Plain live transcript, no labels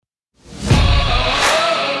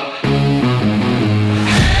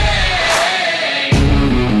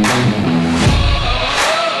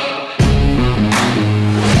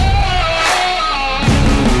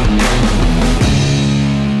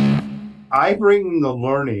I bring the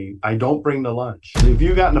learning. I don't bring the lunch. If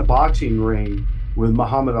you got in a boxing ring with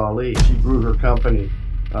Muhammad Ali, she grew her company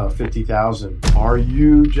 50,000. Are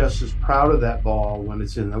you just as proud of that ball when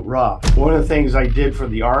it's in the rough? One of the things I did for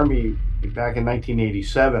the Army back in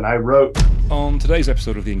 1987, I wrote. On today's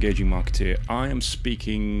episode of The Engaging Marketeer, I am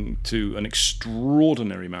speaking to an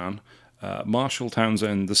extraordinary man, Marshall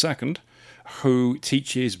Townsend II, who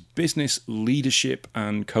teaches business leadership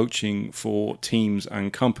and coaching for teams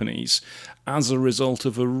and companies as a result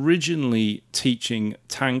of originally teaching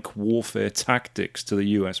tank warfare tactics to the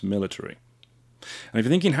US military. And if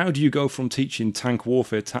you're thinking, how do you go from teaching tank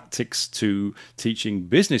warfare tactics to teaching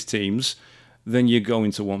business teams, then you're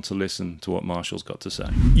going to want to listen to what Marshall's got to say.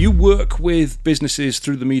 You work with businesses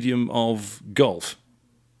through the medium of golf.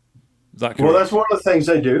 Well, that's one of the things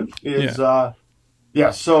I do.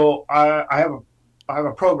 So I have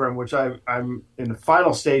a program which I'm in the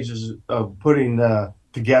final stages of putting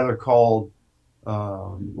together called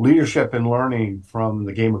Leadership and Learning from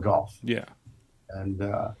the Game of Golf. Yeah, and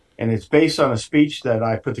it's based on a speech that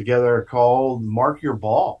I put together called "Mark Your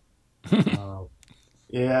Ball." A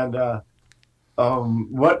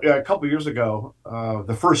couple years ago,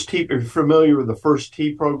 the First Tee. Are you familiar with the First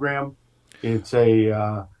Tee program? It's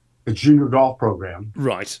a junior golf program.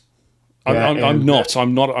 Right. I'm not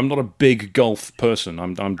a big golf person.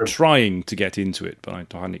 I'm trying to get into it, but I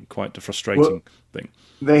find it quite a frustrating thing.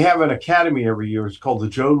 They have an academy every year. It's called the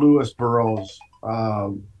Joe Louis Burroughs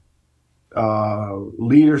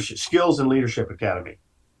Leadership Skills and Leadership Academy,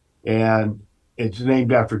 and it's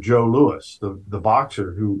named after Joe Louis, the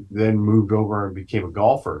boxer who then moved over and became a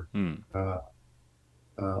golfer.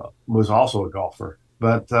 Was also a golfer,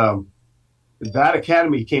 but. That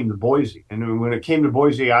academy came to Boise, and when it came to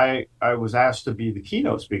Boise, I was asked to be the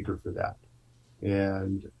keynote speaker for that,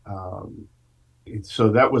 and so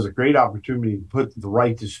that was a great opportunity to put the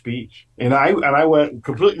right to speech. And I went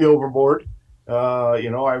completely overboard.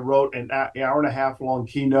 I wrote an hour and a half long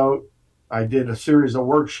keynote. I did a series of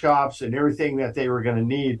workshops and everything that they were going to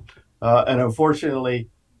need, and unfortunately,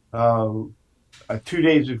 2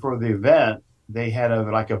 days before the event, they had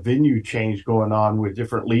a venue change going on with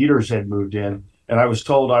different leaders had moved in, and I was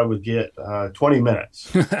told I would get 20 minutes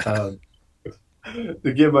to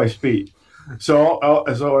give my speech. So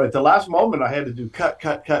at the last moment, I had to do cut,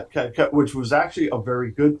 which was actually a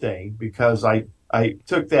very good thing because I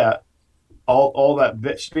took that all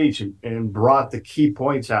that speech and brought the key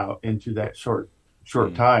points out into that short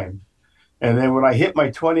time, and then when I hit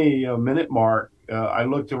my 20-minute mark, I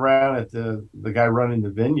looked around at the guy running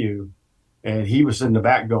the venue. And he was in the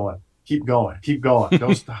back going, keep going,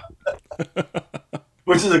 don't stop.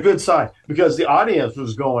 Which is a good sign because the audience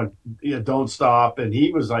was going, don't stop. And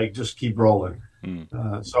he was like, just keep rolling.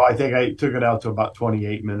 So I think I took it out to about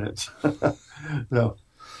 28 minutes. But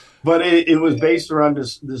it was based around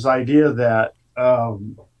this idea that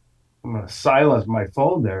I'm going to silence my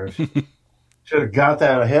phone there. Should have got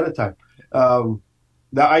that ahead of time.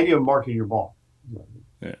 The idea of marking your ball,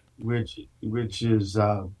 which is...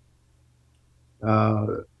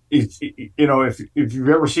 if you've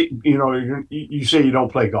ever seen, you say you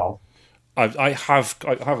don't play golf. I have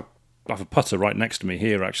a putter right next to me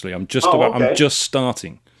here. Actually, I'm just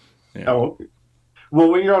starting. Yeah. Oh, well,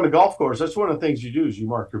 when you're on the golf course, that's one of the things you do is you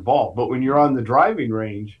mark your ball. But when you're on the driving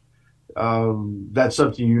range, that's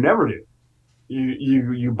something you never do.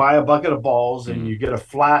 You buy a bucket of balls and you get a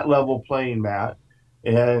flat level playing mat.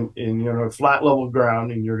 And flat level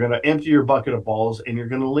ground, and you're going to empty your bucket of balls, and you're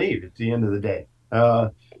going to leave at the end of the day.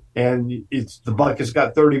 And the bucket's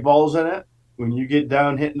got 30 balls in it. When you get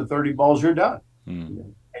down hitting the 30 balls, you're done,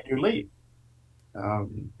 and you leave.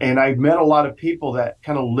 And I've met a lot of people that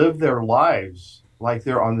kind of live their lives like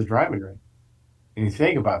they're on the driving range. And you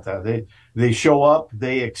think about that, they show up,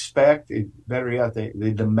 they expect, better yet,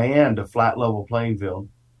 they demand a flat level playing field.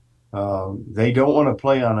 They don't want to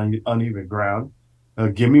play on uneven ground.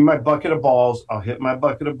 Give me my bucket of balls. I'll hit my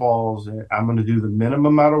bucket of balls. And I'm going to do the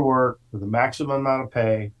minimum amount of work for the maximum amount of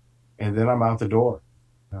pay, and then I'm out the door.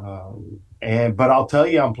 But I'll tell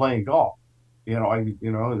you, I'm playing golf.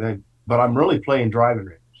 But I'm really playing driving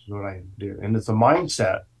range is what I do, and it's a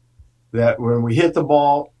mindset that when we hit the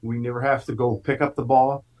ball, we never have to go pick up the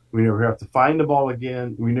ball. We never have to find the ball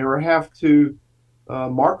again. We never have to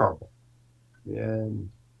mark our ball.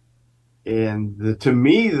 To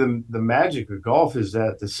me, the magic of golf is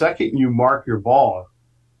that the second you mark your ball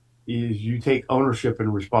is you take ownership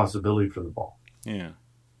and responsibility for the ball. Yeah.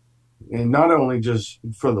 And not only just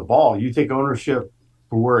for the ball, you take ownership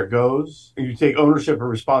for where it goes. And you take ownership and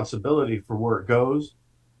responsibility for where it goes,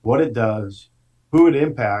 what it does, who it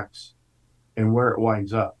impacts, and where it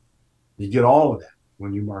winds up. You get all of that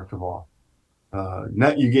when you mark the ball.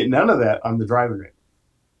 You get none of that on the driving range.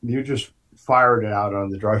 You just fired it out on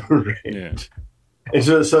the driving Yeah. range. And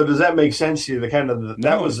so does that make sense to you? That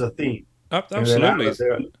No, was the theme. And then out absolutely. of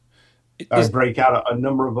there, I Is break out a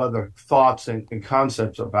number of other thoughts and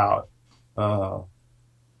concepts uh,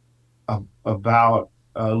 about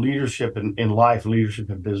leadership in life, leadership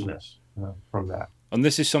in business from that. and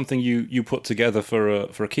this is something you put together for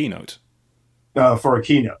a keynote. For a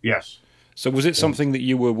keynote, yes. So was it Yeah. something that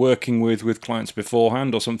you were working with clients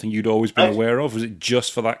beforehand, or something you'd always been aware of? Was it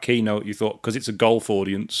just for that keynote you thought, because it's a golf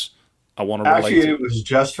audience, I want to Actually, relate it? it was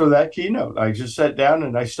just for that keynote. I just sat down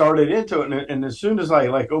and I started into it, and as soon as I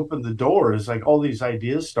opened the doors, all these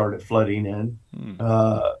ideas started flooding in.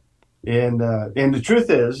 Uh, and the truth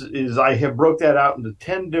is I have broke that out into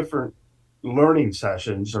 10 different learning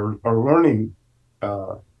sessions or learning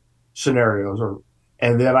uh, scenarios,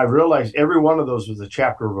 and then I realized every one of those was a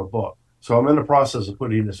chapter of a book. So I'm in the process of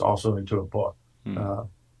putting this also into a book. Uh,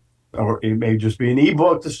 or it may just be an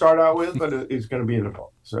ebook to start out with, but it's going to be in a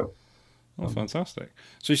book. So. Oh, fantastic!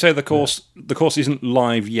 So you say the course isn't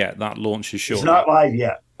live yet. That launches It's shortly. not live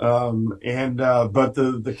yet. But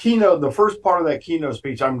the keynote, the first part of that keynote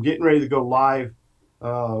speech, I'm getting ready to go live.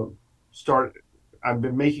 Uh, start. I've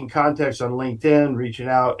been making contacts on LinkedIn, reaching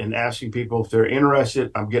out and asking people if they're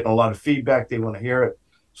interested. I'm getting a lot of feedback; they want to hear it.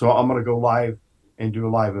 So I'm going to go live and do a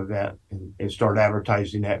live event and start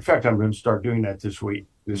advertising that. In fact, I'm going to start doing that this week.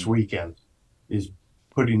 This weekend is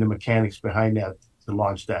putting the mechanics behind that to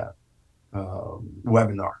launch that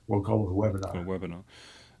webinar. We'll call it a A webinar. webinar.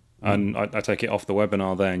 And I take it off the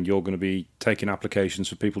webinar. Then you're going to be taking applications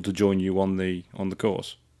for people to join you on the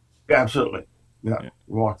course. Absolutely. Yeah. Yeah.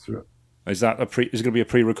 Walk through it. Is that is it going to be a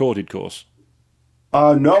pre-recorded course?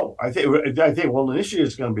 No, well, initially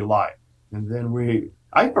it's going to be live, and then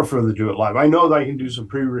I prefer to do it live. I know that I can do some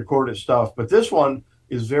pre-recorded stuff, but this one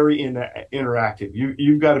is very interactive.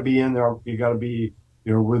 You've got to be in there. You got to be,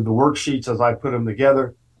 with the worksheets as I put them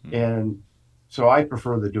together, and so I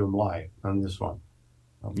prefer to do them live on this one.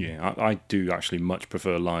 Yeah, I do actually much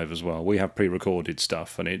prefer live as well. We have pre-recorded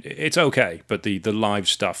stuff, and it's okay, but the live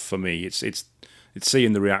stuff for me, it's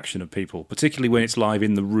seeing the reaction of people, particularly when it's live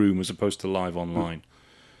in the room as opposed to live online.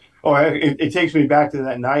 Oh, it takes me back to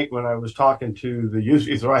that night when I was talking to the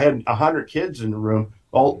youth. So I had 100 kids in the room,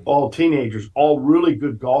 all teenagers, all really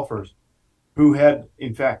good golfers, who had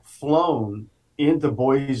in fact flown into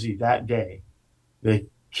Boise that day. They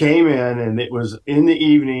came in, and it was in the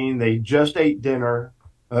evening. They just ate dinner.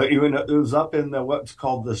 Even it was up in what's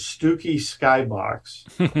called the Stooky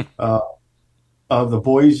Skybox of the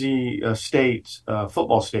Boise State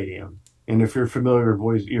football stadium. And if you're familiar with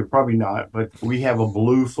Boise, you're probably not, but we have a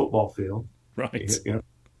blue football field. Right.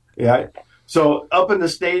 Yeah. So up in the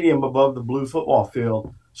stadium above the blue football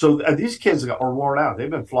field. So these kids are worn out. They've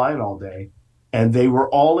been flying all day, and they were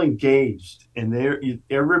all engaged. And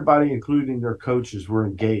everybody, including their coaches, were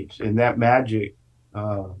engaged. And that magic.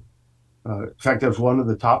 In fact, that's one of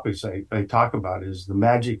the topics I talk about is the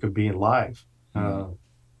magic of being live.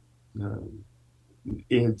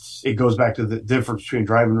 It goes back to the difference between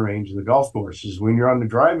driving range and the golf course. Is when you're on the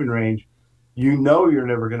driving range, you're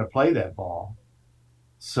never going to play that ball.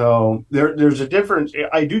 So there's a difference.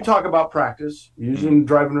 I do talk about practice, using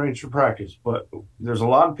driving range for practice, but there's a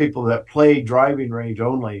lot of people that play driving range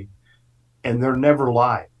only, and they're never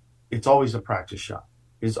live. It's always a practice shot.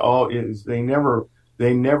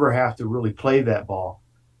 They never have to really play that ball,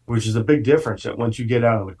 which is a big difference. That once you get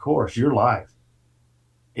out on the course, you're live,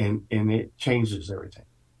 and it changes everything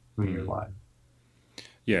when you're live.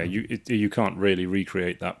 Yeah, you can't really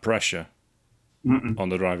recreate that pressure on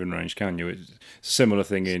the driving range, can you? It's a similar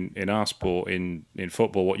thing in our sport, in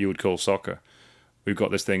football, what you would call soccer. We've got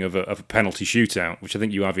this thing of a penalty shootout, which I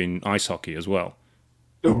think you have in ice hockey as well.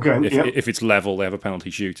 Okay. If it's level, they have a penalty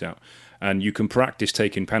shootout. And you can practice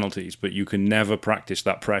taking penalties, but you can never practice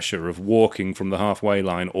that pressure of walking from the halfway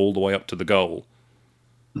line all the way up to the goal,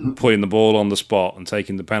 putting the ball on the spot and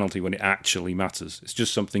taking the penalty when it actually matters. It's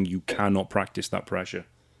just something you cannot practice, that pressure.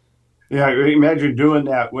 Yeah, imagine doing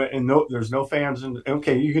that, and there's no fans.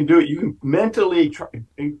 Okay, you can do it. You can mentally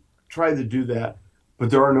try to do that,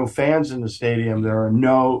 but there are no fans in the stadium. There's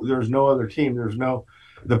no other team.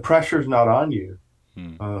 The pressure's not on you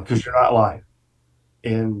because you're not live.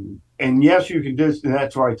 And yes, you can do this, and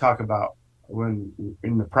that's why I talk about when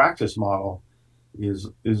in the practice model is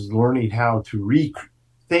learning how to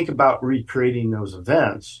think about recreating those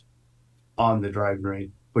events on the driving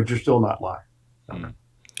range, but you're still not live.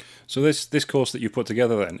 So this course that you've put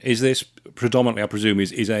together then, is this predominantly, I presume,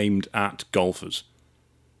 is aimed at golfers?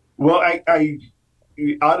 Well,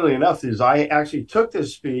 oddly enough, is I actually took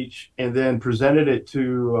this speech and then presented it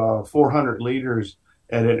to 400 leaders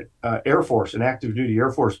at an Air Force, an active duty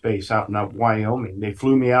Air Force base out in Wyoming. They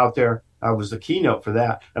flew me out there. I was the keynote for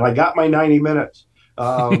that, and I got my 90 minutes.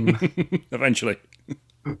 Eventually.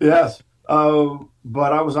 Yes.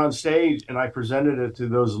 But I was on stage and I presented it to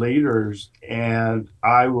those leaders, and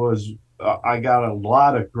I got a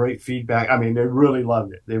lot of great feedback. I mean, they really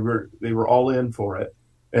loved it. They were all in for it.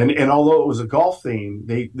 And although it was a golf theme,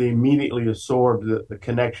 they immediately absorbed the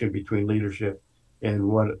connection between leadership and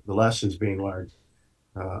what the lessons being learned.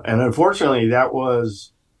 And unfortunately, that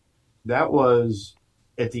was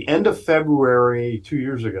at the end of February 2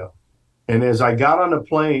 years ago. And as I got on the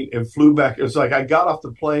plane and flew back, it was like I got off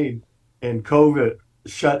the plane and COVID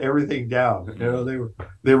shut everything down.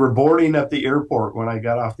 They were boarding at the airport when I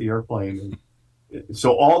got off the airplane. And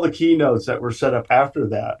so all the keynotes that were set up after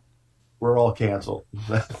that were all canceled.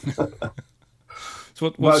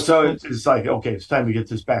 So it's like, okay, it's time to get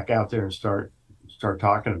this back out there and start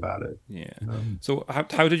talking about it. Yeah. So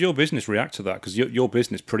how did your business react to that? Because your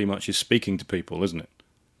business pretty much is speaking to people, isn't it?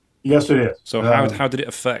 Yes, it is. So how did it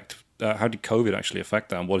affect? How did COVID actually affect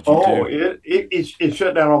that? And what did you do? It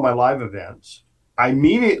shut down all my live events. I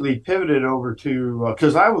immediately pivoted over to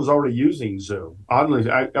because I was already using Zoom. Oddly,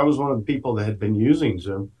 I was one of the people that had been using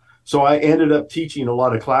Zoom, so I ended up teaching a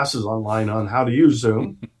lot of classes online on how to use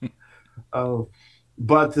Zoom.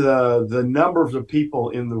 But the numbers of people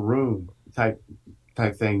in the room type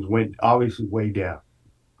things went obviously way down.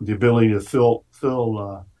 The ability to fill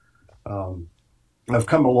I've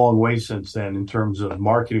come a long way since then in terms of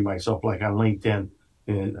marketing myself, like on LinkedIn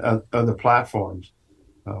and other platforms.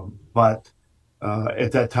 But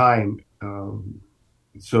at that time,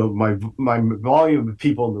 so my volume of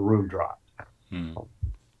people in the room dropped. Hmm.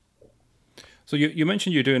 So you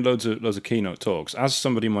mentioned you're doing loads of keynote talks. As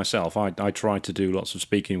somebody myself, I try to do lots of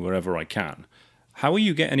speaking wherever I can. How are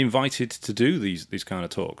you getting invited to do these kind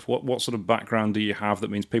of talks? What sort of background do you have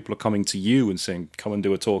that means people are coming to you and saying, come and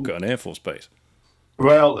do a talk at an Air Force base?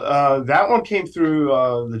 Well, that one came through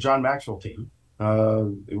the John Maxwell team.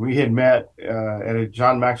 We had met at a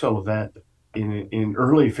John Maxwell event in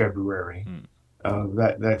early February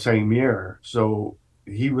that same year. So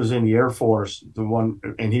he was in the Air Force,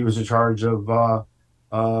 and he was in charge of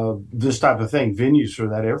this type of thing, venues for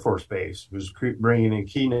that Air Force base, was bringing in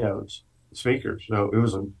keynotes, speakers. So it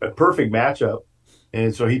was a perfect matchup.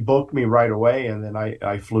 And so he booked me right away, and then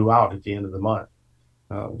I flew out at the end of the month.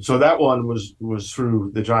 So that one was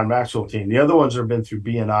through the John Maxwell team. The other ones have been through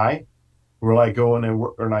BNI, where I go in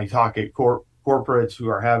and I talk at corporates who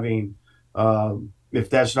are having, if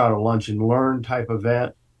that's not a lunch and learn type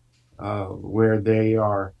event, where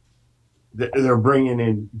they're bringing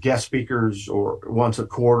in guest speakers or once a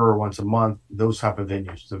quarter or once a month, those type of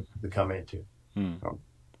venues to come into. Okay.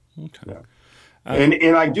 Yeah.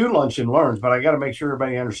 And I do lunch and learns, but I got to make sure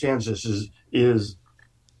everybody understands this is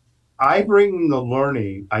I bring the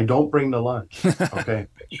learning. I don't bring the lunch. Okay.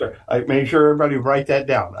 Sure. I make sure everybody write that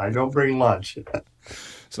down. I don't bring lunch.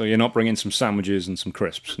 So you're not bringing some sandwiches and some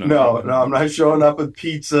crisps? No, I'm not showing up with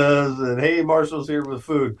pizzas and, hey, Marshall's here with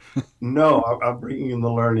food. No, I'm bringing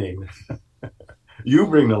the learning. You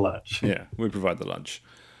bring the lunch. Yeah, we provide the lunch.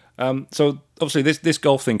 So obviously this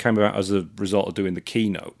golf thing came about as a result of doing the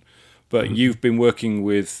keynote, but you've been working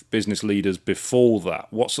with business leaders before that.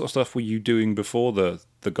 What sort of stuff were you doing before the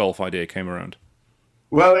golf idea came around?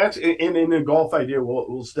 Well, that's in the golf idea.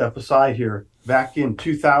 We'll step aside here. Back in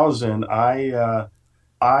 2000,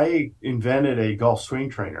 I invented a golf swing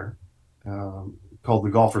trainer called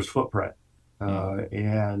the Golfer's Footprint,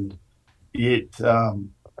 and it's a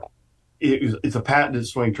patented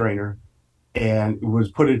swing trainer, and it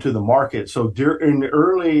was put into the market. So in the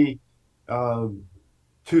early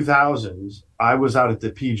 2000s, I was out at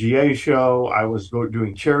the PGA show. I was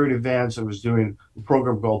doing charity events. I was doing a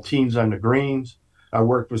program called Teens on the Greens. I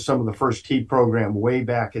worked with some of the first tee program way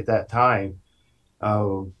back at that time.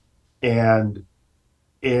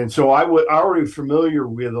 And so I was already familiar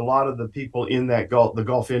with a lot of the people in the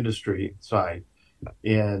golf industry side.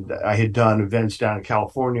 And I had done events down in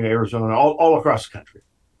California, Arizona, all across the country.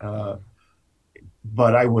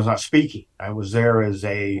 But I was not speaking. I was there as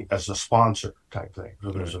a sponsor type thing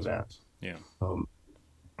for those events. Yeah.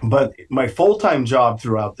 But my full-time job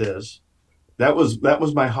throughout this, that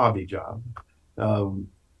was my hobby job,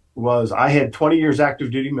 was I had 20 years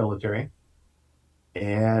active duty military.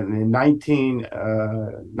 And in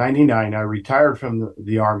 1999, I retired from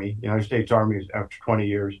the Army, United States Army, after 20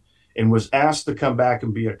 years, and was asked to come back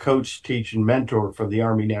and be a coach, teach, and mentor for the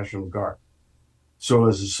Army National Guard. So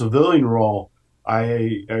as a civilian role,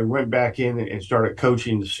 I went back in and started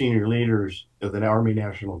coaching the senior leaders of the Army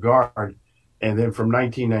National Guard. And then from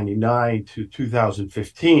 1999 to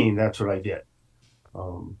 2015, that's what I did.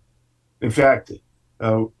 Um, in fact,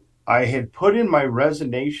 uh, I had put in my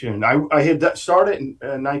resignation. I had started in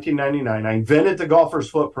 1999. I invented the golfer's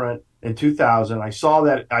footprint in 2000. I saw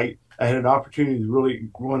that I had an opportunity to really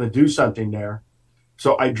want to do something there.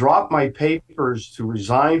 So I dropped my papers to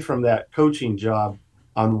resign from that coaching job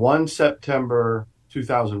on 1 September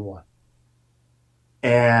 2001.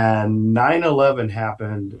 And 9/11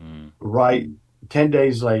 happened right 10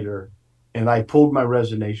 days later. And I pulled my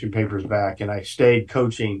resignation papers back and I stayed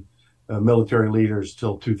coaching military leaders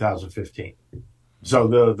till 2015. So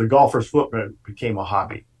the golfer's footprint became a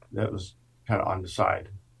hobby that was kind of on the side.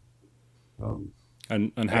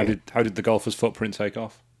 And how did the golfer's footprint take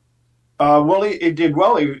off? Well, it did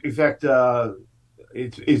well. In fact,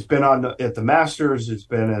 it's been at the Masters, it's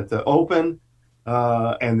been at the Open,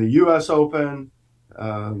 and the U.S. Open,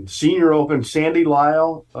 Senior Open. Sandy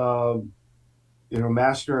Lyle,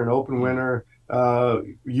 Master and Open winner,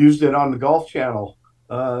 used it on the Golf Channel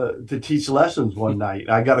to teach lessons one night.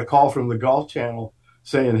 I got a call from the Golf Channel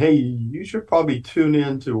saying, "Hey, you should probably tune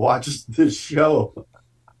in to watch this show."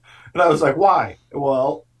 And I was like, "Why?"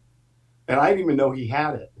 Well, and I didn't even know he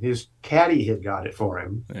had it. His caddy had got it for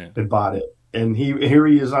him, had bought it, and here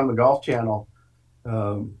he is on the Golf Channel,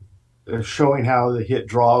 showing how the hit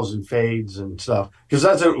draws and fades and stuff. Because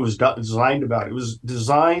that's what it was designed about. It was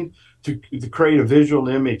designed to create a visual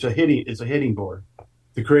image. It's a hitting board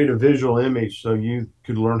to create a visual image so you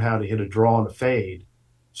could learn how to hit a draw and a fade,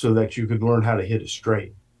 so that you could learn how to hit it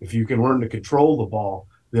straight. If you can learn to control the ball,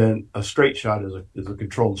 then a straight shot is a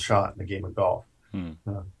controlled shot in a game of golf.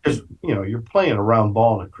 Because you're playing a round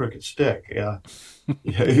ball and a crooked stick. Yeah,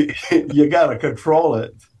 you got to control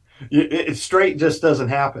it. Straight just doesn't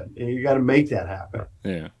happen. You got to make that happen.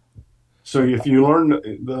 Yeah. So if you learn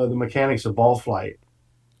the mechanics of ball flight,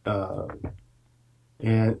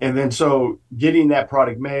 and then so getting that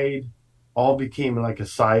product made all became like a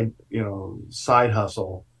side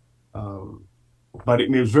hustle. But it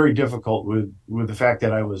was very difficult with the fact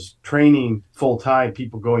that I was training full time,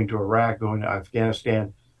 people going to Iraq, going to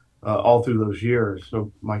Afghanistan, all through those years.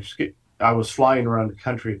 So I was flying around the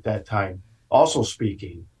country at that time, also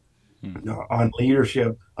speaking on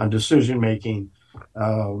leadership, on decision making,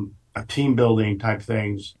 team building type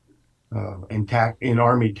things, in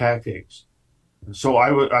Army tactics. So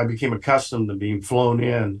I became accustomed to being flown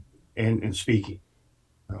in and speaking.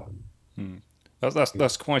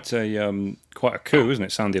 That's quite a coup, isn't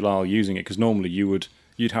it? Sandy Lyle using it, because normally you'd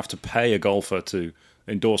have to pay a golfer to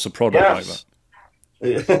endorse a product like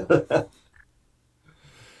that.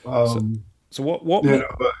 So what? Yeah,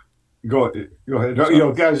 go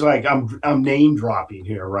ahead. Guys, like I'm name dropping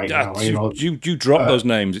here right now. You drop those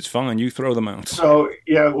names. It's fine. You throw them out. So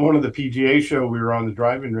yeah, one of the PGA show, we were on the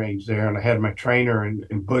driving range there, and I had my trainer,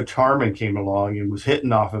 and Butch Harmon came along and was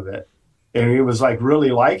hitting off of it. And he was like really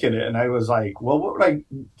liking it. And I was like, well, what would I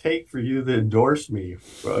take for you to endorse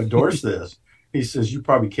this? He says, you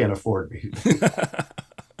probably can't afford me. And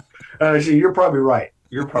I said, you're probably right.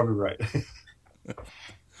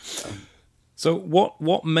 So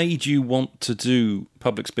what made you want to do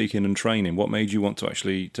public speaking and training? What made you want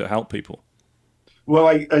to help people? Well,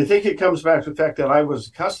 I think it comes back to the fact that I was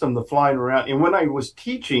accustomed to flying around. And when I was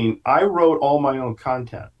teaching, I wrote all my own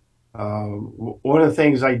content. One of the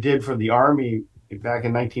things I did for the Army back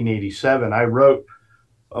in 1987, I wrote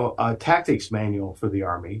a tactics manual for the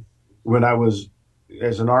Army. When I was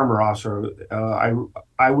as an armor officer,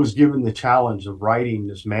 I was given the challenge of writing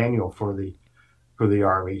this manual for the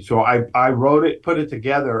Army. So I wrote it, put it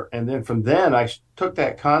together, and then from then I took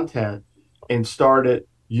that content and started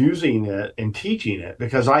using it and teaching it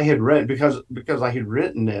because I had written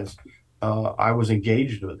this. I was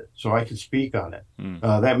engaged with it, so I could speak on it.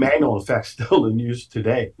 That manual, in fact, still in use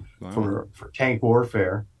today for tank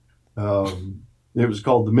warfare. It was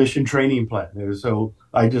called the Mission Training Plan. So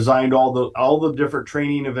I designed all the different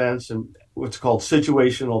training events and what's called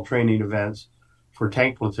situational training events for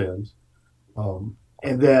tank platoons.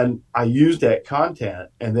 And then I used that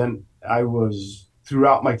content, and then I was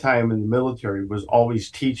throughout my time in the military was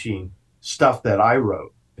always teaching stuff that I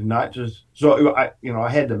wrote. And not just so I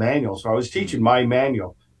had the manual, so I was teaching my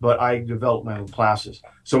manual, but I developed my own classes.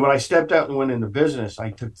 So when I stepped out and went into business,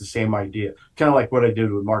 I took the same idea, kind of like what I did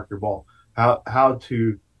with Mark Your Ball, how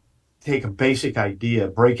to take a basic idea,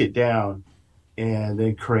 break it down, and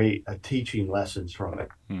then create a teaching lessons from it.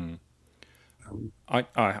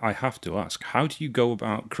 I have to ask, how do you go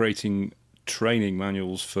about creating training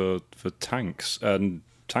manuals for tanks and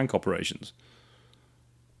tank operations?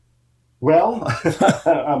 Well,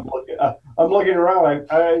 I'm looking around.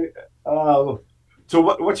 So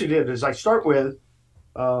what you did is I start with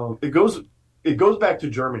it goes back to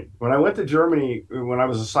Germany. When I went to Germany, when I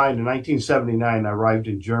was assigned in 1979, I arrived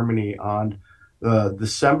in Germany on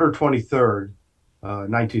December 23rd,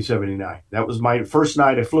 1979. That was my first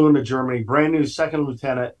night. I flew into Germany, brand new second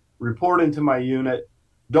lieutenant, report into my unit,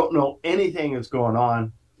 don't know anything that's going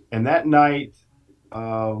on. And that night,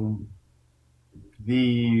 um,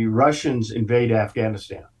 the Russians invade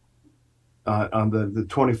Afghanistan on the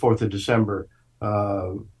 24th of December,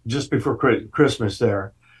 just before Christmas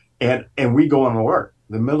there. And we go on alert.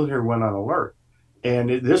 The military went on alert.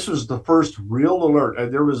 And this was the first real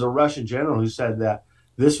alert. There was a Russian general who said that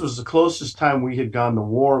this was the closest time we had gone to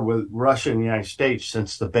war with Russia and the United States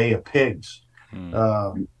since the Bay of Pigs in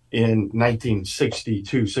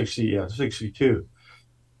 1962, 62.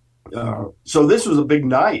 So this was a big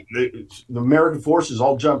night. The American forces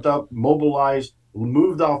all jumped up, mobilized,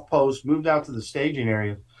 moved off post, moved out to the staging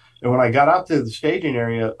area. And when I got out to the staging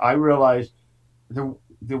area, I realized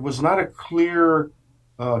there was not a clear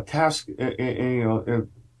task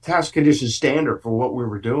condition standard for what we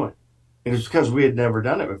were doing. And it's because we had never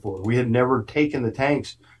done it before. We had never taken the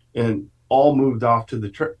tanks and all moved off to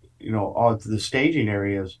off to the staging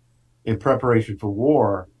areas in preparation for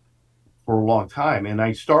war for a long time. And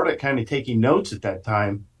I started kind of taking notes at that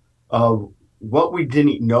time of what we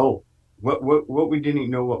didn't know, what we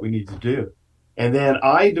didn't know what we need to do. And then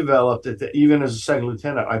I developed it, even as a second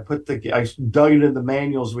lieutenant, I dug into the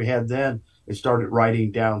manuals we had then and started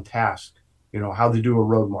writing down tasks, how to do a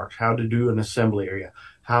road march, how to do an assembly area,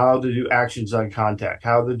 how to do actions on contact,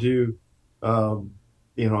 how to do,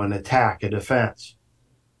 an attack, a defense,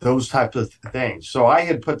 those types of things. So I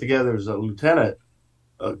had put together as a lieutenant,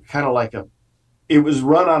 kind of like it was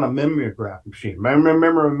run on a mimeograph machine.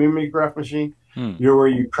 Remember a mimeograph machine? Where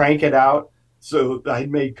you crank it out. So I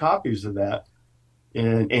made copies of that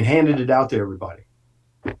and handed it out to everybody.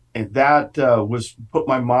 And that was put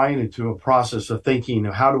my mind into a process of thinking,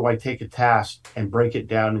 how do I take a task and break it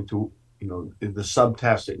down into, the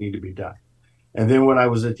subtasks that need to be done. And then when I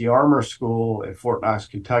was at the armor school at Fort Knox,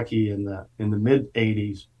 Kentucky in the mid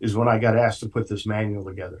 80s is when I got asked to put this manual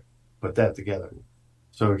together, put that together.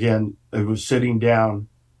 So again, it was sitting down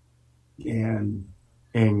and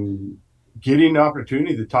getting the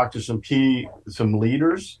opportunity to talk to some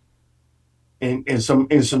leaders and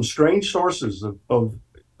some strange sources of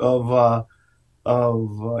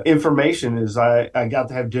information. Is I got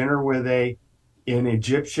to have dinner with an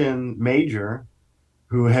Egyptian major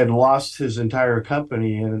who had lost his entire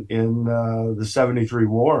company in the 73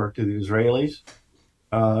 war to the Israelis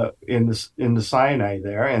in the Sinai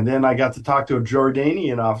there. And then I got to talk to a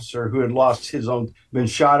Jordanian officer who had been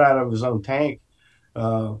shot out of his own tank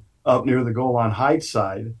up near the Golan Heights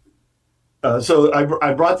side. So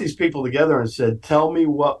I brought these people together and said, tell me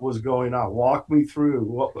what was going on. Walk me through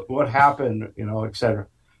what happened, et cetera.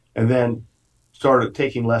 And then started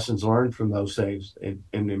taking lessons learned from those things and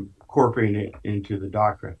incorporating it into the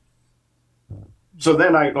doctrine. So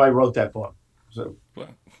then I wrote that book. So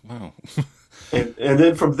wow. and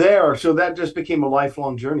then from there, so that just became a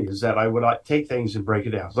lifelong journey, is that I would take things and break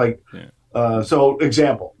it down. It's like, so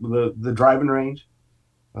example, the driving range.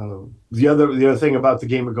 The other thing about the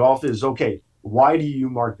game of golf is, okay, why do you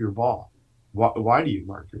mark your ball? Why do you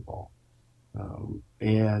mark your ball?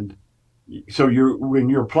 And so when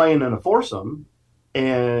you're playing in a foursome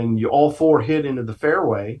and you all four hit into the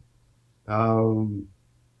fairway, and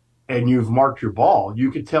you've marked your ball, you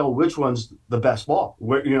could tell which one's the best ball,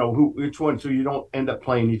 which one, so you don't end up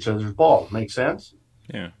playing each other's ball. Make sense?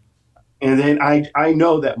 Yeah. And then I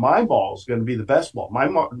know that my ball is going to be the best ball. My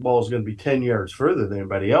ball is going to be 10 yards further than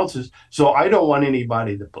anybody else's. So I don't want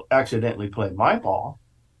anybody to accidentally play my ball.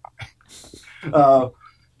 So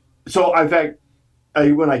in fact,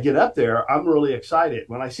 when I get up there, I'm really excited.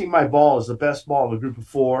 When I see my ball is the best ball in a group of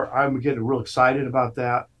four, I'm getting real excited about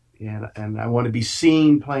that. And I want to be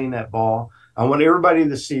seen playing that ball. I want everybody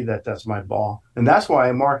to see that that's my ball. And that's why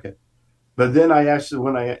I mark it. But then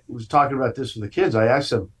when I was talking about this with the kids, I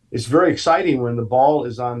asked them, it's very exciting when the ball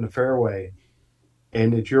is on the fairway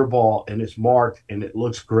and it's your ball and it's marked and it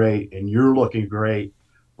looks great and you're looking great.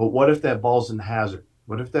 But what if that ball's in the hazard?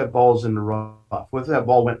 What if that ball's in the rough? What if that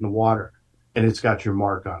ball went in the water and it's got your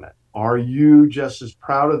mark on it? Are you just as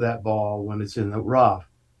proud of that ball when it's in the rough,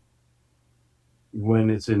 when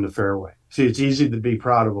it's in the fairway? See, it's easy to be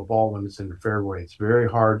proud of a ball when it's in the fairway. It's very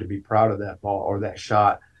hard to be proud of that ball or that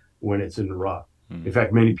shot when it's in the rough. In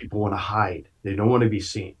fact, many people want to hide. They don't want to be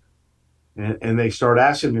seen. And they start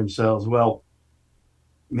asking themselves, well,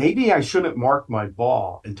 maybe I shouldn't mark my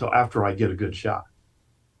ball until after I get a good shot.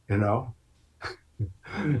 You know,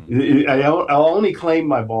 Mm. I'll only claim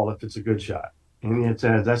my ball if it's a good shot. And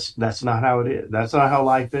that's not how it is. That's not how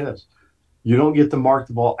life is. You don't get to mark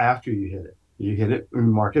the ball after you hit it. You hit it, you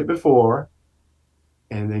mark it before,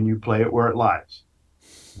 and then you play it where it lies.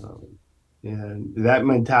 Um, and that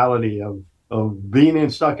mentality of being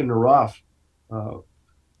stuck in the rough uh,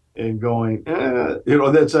 and going,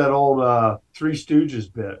 that's that old Three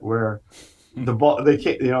Stooges bit where the ball they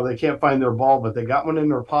can't find their ball, but they got one in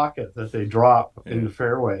their pocket that they drop in Yeah. the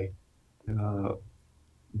fairway uh,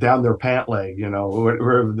 down their pant leg.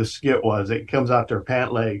 Wherever the skit was, it comes out their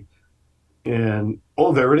pant leg, and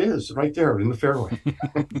oh, there it is, right there in the fairway.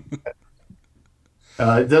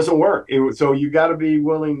 It doesn't work. So you got to be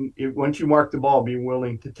willing. Once you mark the ball, be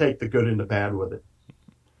willing to take the good and the bad with it.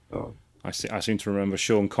 So, I seem to remember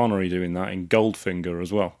Sean Connery doing that in Goldfinger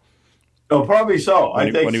as well. oh, probably so. I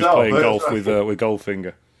think When he was so. playing golf with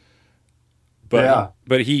Goldfinger. Yeah.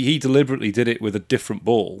 But he deliberately did it with a different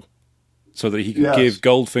ball so that he could give Yes.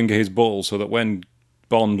 Goldfinger his ball so that when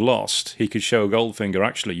Bond lost, he could show Goldfinger,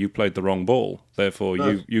 actually, you played the wrong ball. Therefore,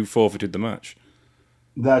 you forfeited the match.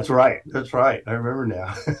 That's right. That's right. I remember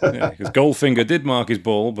now. Yeah, because Goldfinger did mark his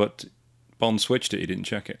ball, but Bond switched it. He didn't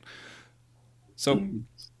check it. So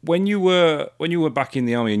when you were back in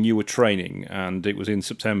the army and you were training, and it was in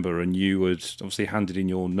September, and you had obviously handed in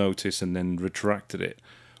your notice and then retracted it,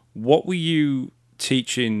 what were you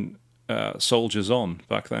teaching soldiers on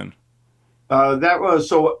back then? That was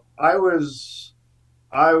so. I was.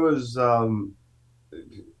 I'm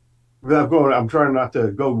trying not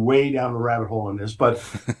to go way down the rabbit hole on this, but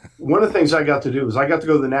one of the things I got to do is I got to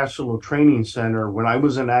go to the National Training Center when I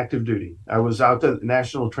was in active duty. I was out at the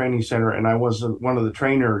National Training Center, and I was one of the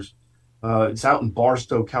trainers. It's out in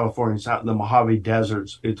Barstow, California. It's out in the Mojave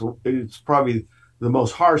Deserts. It's probably the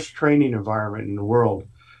most harsh training environment in the world,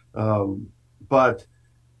 but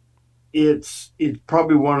it's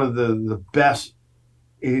probably one of the best.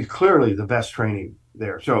 It's clearly the best training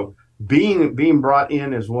there. So being brought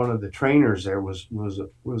in as one of the trainers there was a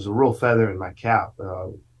real feather in my cap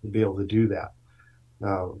to be able to do that.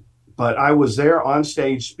 Uh, but I was there on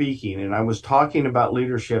stage speaking, and I was talking about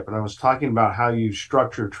leadership, and I was talking about how you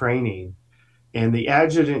structure training. And the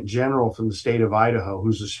adjutant general from the state of Idaho,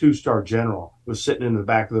 who's a two-star general, was sitting in the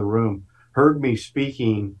back of the room, heard me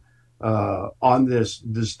speaking on this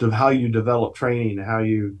how you develop training, how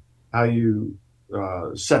you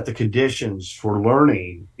set the conditions for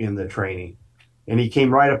learning in the training. And he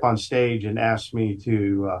came right up on stage and asked me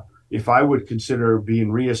if I would consider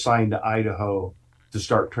being reassigned to Idaho to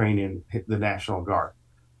start training the National Guard.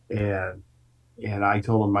 And I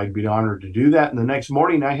told him I'd be honored to do that. And the next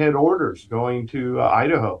morning I had orders going to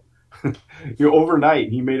Idaho. Overnight,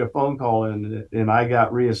 he made a phone call and I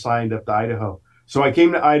got reassigned up to Idaho. So I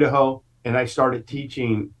came to Idaho and I started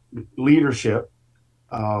teaching leadership,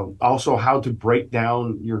 also how to break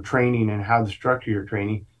down your training and how to structure your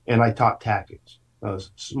training. And I taught tactics,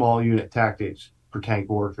 small unit tactics for tank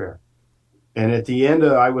warfare. And at the end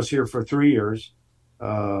I was here for 3 years.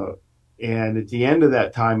 And at the end of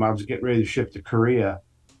that time, I was getting ready to ship to Korea.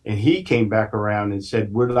 And he came back around and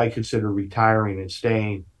said, would I consider retiring and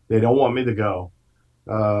staying? They don't want me to go.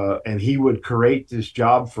 And he would create this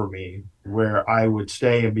job for me where I would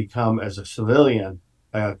stay and become, as a civilian,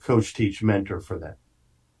 a coach, teach, mentor for them.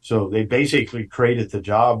 So they basically created the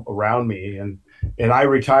job around me. And I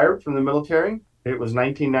retired from the military. It was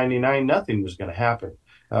 1999. Nothing was going to happen.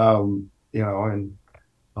 I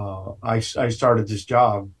started this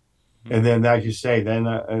job. And then, like you say,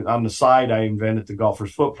 on the side, I invented the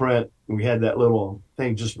golfer's footprint. We had that little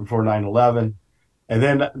thing just before 9/11. And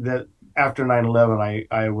then after 9/11,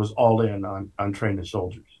 I was all in on training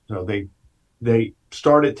soldiers. So they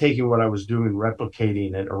started taking what I was doing,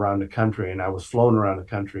 replicating it around the country. And I was flown around the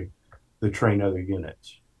country to train other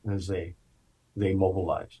units as they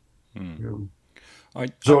mobilized.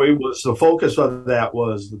 So it was the focus of that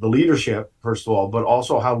was the leadership, first of all, but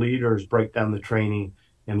also how leaders break down the training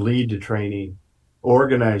and lead the training,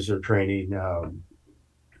 organize their training,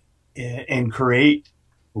 and create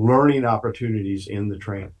learning opportunities in the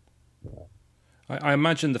training. I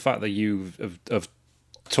imagine the fact that you have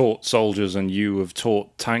taught soldiers and you have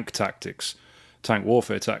taught tank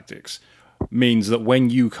warfare tactics, means that when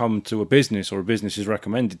you come to a business or a business is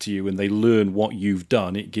recommended to you and they learn what you've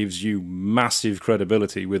done, it gives you massive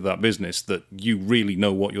credibility with that business that you really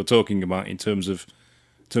know what you're talking about in terms of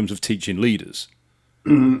teaching leaders.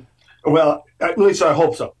 Mm-hmm. Well, at least I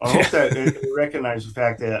hope so. I hope that they recognize the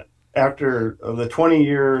fact that after the 20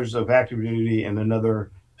 years of active duty and another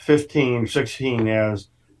 15, 16 as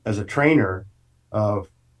a trainer,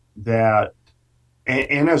 that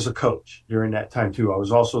and as a coach during that time too. I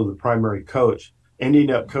was also the primary coach,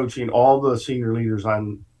 ending up coaching all the senior leaders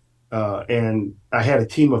on, and I had a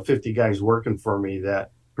team of 50 guys working for me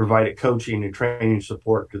that provided coaching and training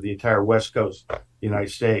support to the entire West Coast of the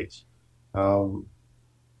United States. Um,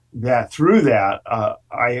 that through that,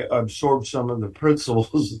 I absorbed some of the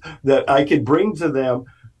principles that I could bring to them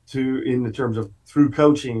to in the terms of through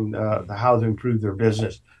coaching, how to improve their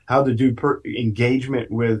business, how to do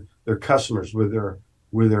engagement with their customers, with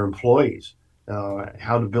their employees,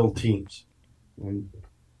 how to build teams, and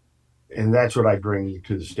and that's what I bring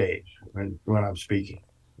to the stage when I'm speaking.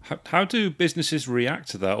 How do businesses react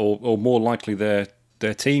to that, or more likely their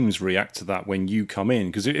teams react to that when you come in?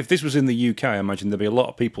 Because if this was in the UK, I imagine there'd be a lot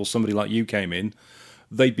of people. Somebody like you came in,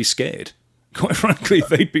 they'd be scared. Quite frankly,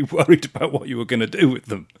 they'd be worried about what you were going to do with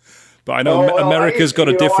them. But I know Oh well, America's got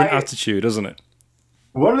a different attitude, hasn't it?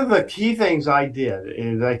 one of the key things I did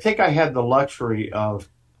is I think I had the luxury of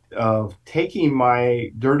taking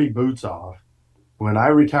my dirty boots off. When I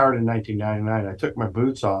retired in 1999, I took my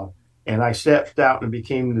boots off and I stepped out and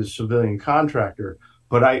became the civilian contractor.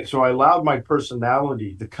 But I allowed my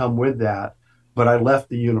personality to come with that, but I left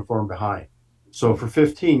the uniform behind. So for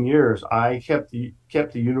 15 years, I kept the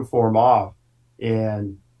uniform off,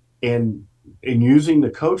 and and using the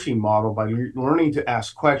coaching model by learning to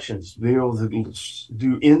ask questions, be able to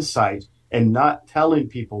do insights, and not telling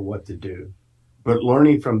people what to do, but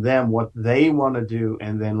learning from them what they want to do,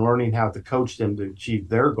 and then learning how to coach them to achieve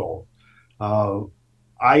their goal. Uh,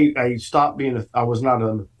 I stopped being I was not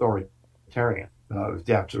an authoritarian. If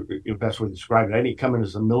that's the best way to describe it. I didn't come in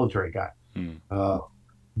as a military guy, Mm. uh,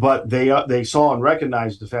 but they saw and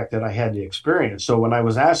recognized the fact that I had the experience. So when I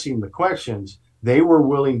was asking the questions, they were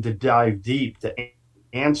willing to dive deep to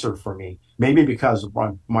answer for me. Maybe because of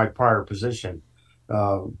my prior position,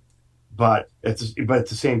 um, but at the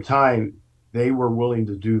same time, they were willing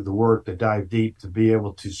to do the work to dive deep to be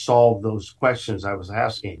able to solve those questions I was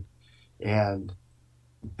asking. And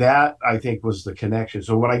that I think was the connection.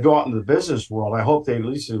 So when I go out in the business world, I hope they at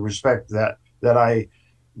least respect that I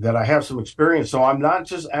have some experience. So I'm not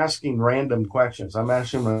just asking random questions. I'm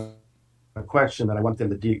asking a question that I want them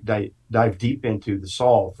to dive deep into to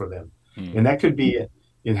solve for them, Mm. and that could be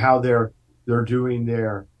in how they're doing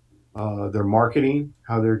their marketing,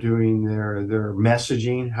 how they're doing their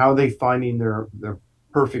messaging, how are they finding their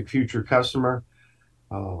perfect future customer,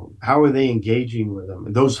 how are they engaging with them,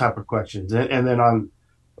 and those type of questions. And then on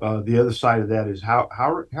the other side of that is how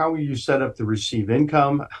are you set up to receive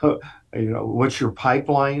income? What's your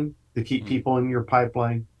pipeline to keep Mm. people in your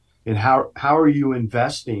pipeline, and how are you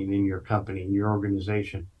investing in your company, in your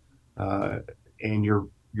organization, uh, and your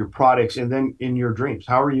products, and then in your dreams?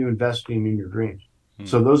 How are you investing in your dreams? Mm.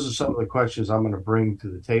 So those are some of the questions I'm going to bring to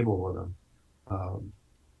the table with them, um,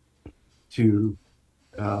 to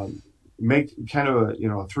um, make kind of a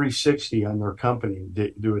 360 on their company,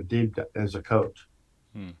 do a deep as a coach.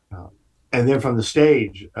 Mm. Uh, and then from the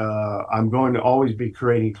stage, I'm going to always be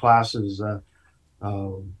creating classes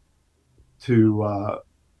um, to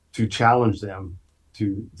to challenge them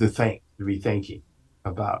to be thinking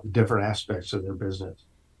about different aspects of their business.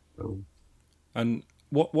 So And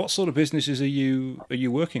what sort of businesses are you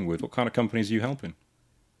working with? What kind of companies are you helping?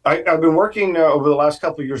 I've been working over the last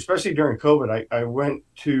couple of years, especially during COVID. I went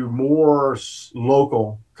to more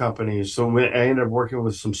local companies. So I ended up working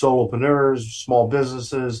with some solopreneurs, small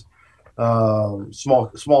businesses,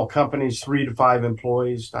 small companies, 3 to 5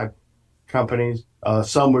 employees type companies.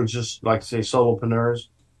 Some were just like say solopreneurs.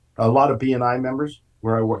 A lot of BNI members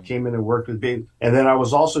where came in and worked with B. And then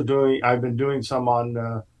I've been doing some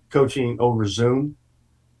on coaching over Zoom,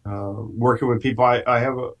 working with people. I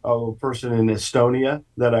have a person in Estonia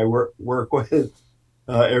that I work with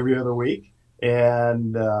every other week,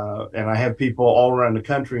 and I have people all around the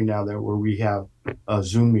country now that where we have a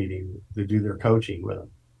Zoom meeting to do their coaching with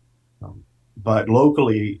them. But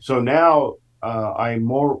locally, so now I'm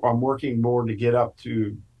working more to get up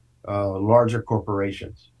to larger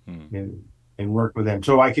corporations Mm. and work with them.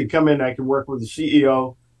 So I could come in, I could work with the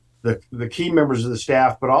CEO, the key members of the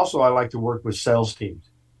staff, but also I like to work with sales teams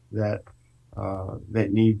that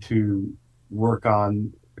that need to work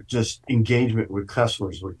on just engagement with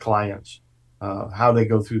customers, with clients, how they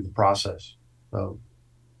go through the process. So,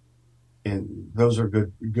 and those are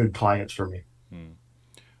good clients for me. Mm.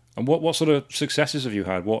 And what sort of successes have you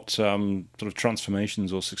had? What sort of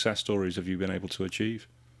transformations or success stories have you been able to achieve?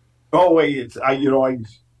 Oh wait, I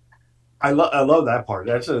love that part.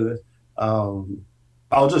 That's a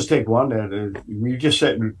I'll just take one that we just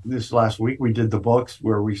said this last week. We did the books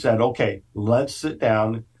where we said, okay, let's sit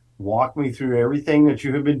down. walk me through everything that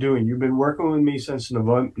you have been doing. You've been working with me since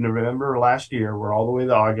November last year. We're all the way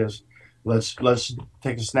to August. Let's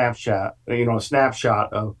take a snapshot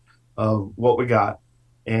of what we got.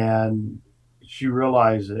 And she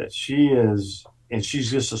realized that she's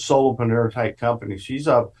just a solopreneur type company. She's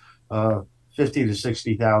up $50,000 to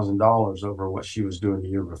 $60,000 over what she was doing the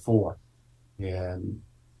year before, and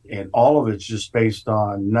all of it's just based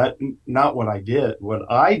on not what I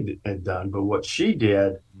had done, but what she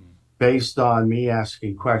did, based on me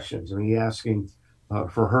asking questions and me asking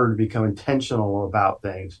for her to become intentional about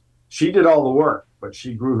things. She did all the work, but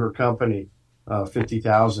she grew her company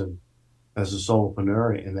 50,000 as a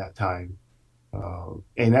solopreneur in that time,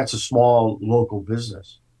 and that's a small local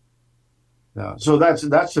business. So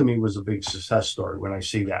that's to me was a big success story when I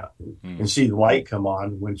see that and see the light come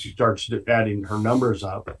on when she starts adding her numbers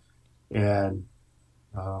up, and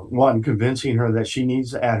convincing her that she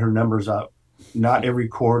needs to add her numbers up, not every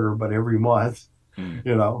quarter but every month.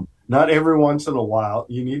 Not every once in a while.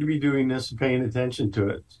 You need to be doing this and paying attention to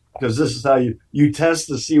it, because this is how you test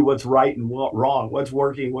to see what's right and wrong, what's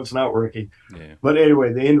working, what's not working. Yeah. But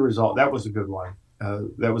anyway, the end result, that was a good one.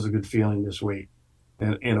 That was a good feeling this week,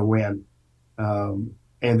 and a win. And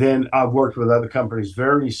then I've worked with other companies,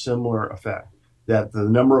 very similar effect, that the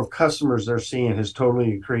number of customers they're seeing has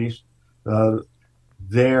totally increased. Their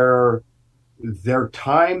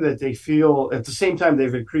time that they feel, at the same time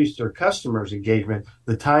they've increased their customers' engagement,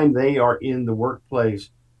 the time they are in the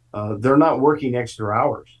workplace, they're not working extra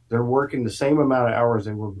hours. They're working the same amount of hours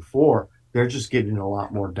they were before. They're just getting a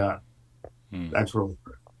lot more done. That's really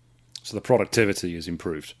good. So the productivity is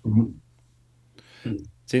improved. Mm-hmm.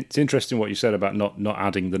 It's interesting what you said about not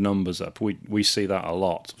adding the numbers up. We see that a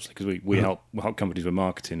lot because we help companies with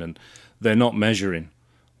marketing, and they're not measuring.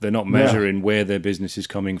 They're not measuring where their business is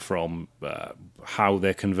coming from, how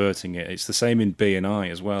they're converting it. It's the same in B&I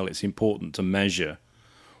as well. It's important to measure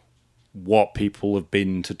what people have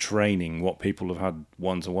been to training, what people have had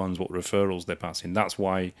one-to-ones, what referrals they're passing. That's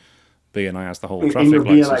why B&I has the whole traffic light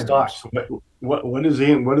B&I systems. box. What is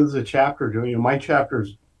the chapter doing? My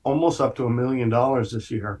chapter's almost up to $1 million this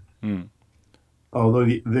year. Although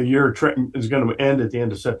the year is going to end at the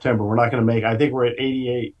end of September. We're not going to make. I think we're at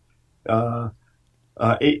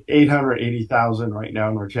 880,000 right now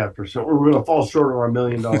in our chapter. So we're going to fall short of our $1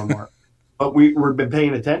 million mark. But we've been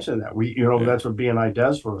paying attention to that. That's what BNI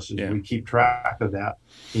does for us, is we keep track of that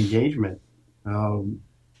engagement, and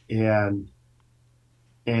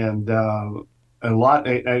a lot.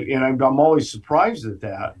 And I'm always surprised at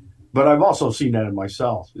that. But I've also seen that in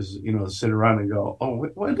myself, is sit around and go, oh,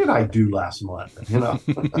 what did I do last month?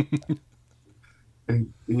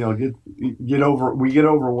 And we get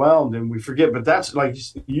overwhelmed and we forget. But that's, like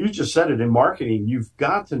you just said it, in marketing, you've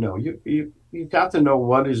got to know you've got to know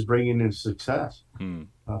what is bringing in success, and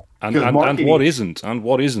what isn't,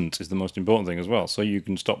 is the most important thing as well. So you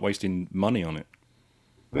can stop wasting money on it.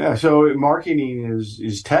 Yeah, so marketing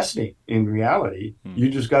is testing. In reality, you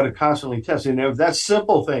just got to constantly test. And if that's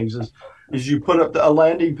simple things, is you put up a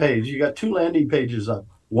landing page. You got 2 landing pages up.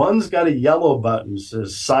 One's got a yellow button that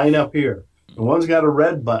says sign up here, and one's got a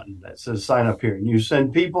red button that says sign up here. And you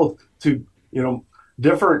send people to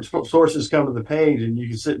different sources come to the page, and you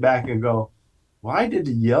can sit back and go, why did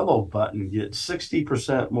the yellow button get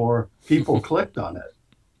 60% more people clicked on it?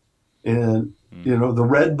 And the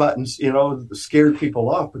red buttons, scared people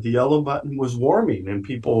off, but the yellow button was warming and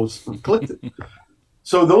people clicked it.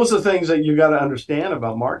 So those are things that you got to understand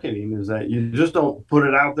about marketing, is that you just don't put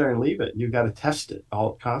it out there and leave it. You got to test it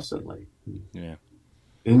all constantly. Yeah.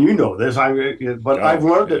 And this, I've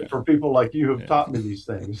learned it for people like you who've taught me these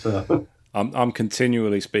things. So. I'm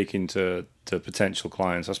continually speaking to potential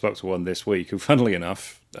clients. I spoke to one this week who, funnily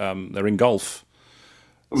enough, they're in golf.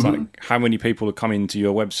 It's like, how many people are coming to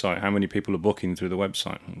your website? How many people are booking through the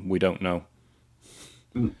website? We don't know.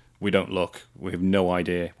 We don't look. We have no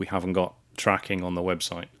idea. We haven't got tracking on the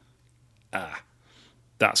website.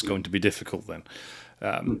 That's going to be difficult then.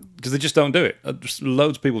 Because they just don't do it.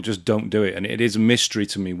 Loads of people just don't do it. And it is a mystery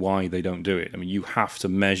to me why they don't do it. I mean, you have to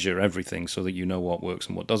measure everything so that you know what works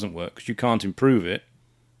and what doesn't work, because you can't improve it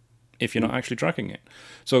if you're not actually tracking it.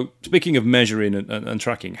 So speaking of measuring and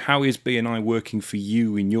tracking, how is BNI working for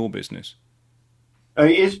you in your business?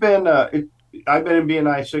 It's been, I've been in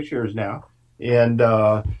BNI 6 years now, and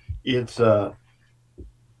it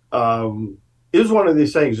was one of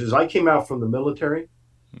these things, is I came out from the military.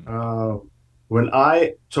 When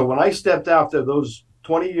I stepped out there, those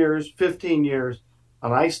 20 years, 15 years,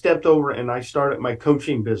 and I stepped over and I started my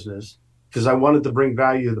coaching business because I wanted to bring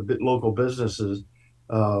value to the local businesses,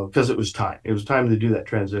 because it was time. It was time to do that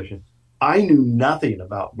transition. I knew nothing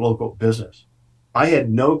about local business. I had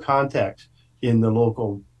no contacts in the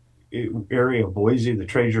local area of Boise, the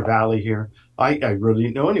Treasure Valley here. I really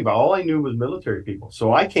didn't know anybody. All I knew was military people.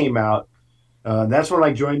 So I came out. That's when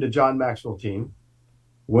I joined the John Maxwell team.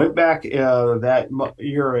 Went back that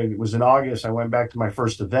year. It was in August. I went back to my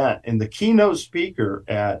first event, and the keynote speaker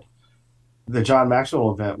at the John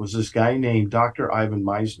Maxwell event was this guy named Dr. Ivan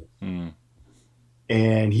Meisner. Mm.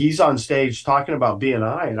 And he's on stage talking about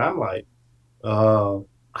BNI, and I'm like,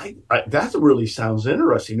 that really sounds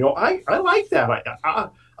interesting. I like that.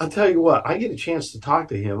 I'll tell you what, I get a chance to talk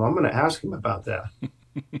to him. I'm going to ask him about that.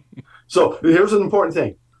 So here's an important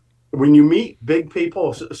thing. When you meet big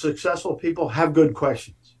people, successful people, have good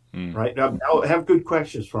questions, right? Now, have good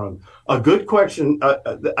questions for them. A good question,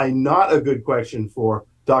 not a good question for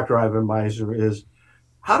Dr. Ivan Meisner is,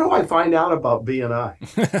 how do I find out about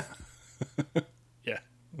BNI? Yeah.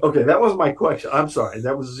 Okay, that was my question. I'm sorry.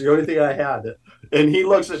 That was the only thing I had. And he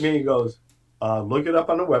looks at me and goes, look it up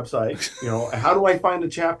on the website. How do I find a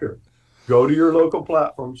chapter? Go to your local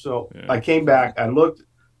platform. So I came back, I looked,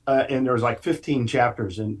 and there was like 15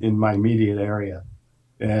 chapters in my immediate area.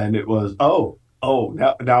 And it was, now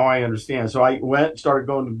I understand. So I went, started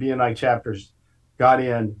going to BNI chapters, got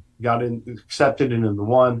in, accepted into the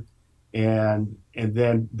one. And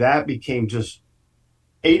then that became just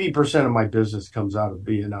 80% of my business comes out of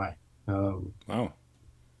BNI. Wow.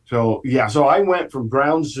 So I went from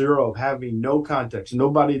ground zero, having no context,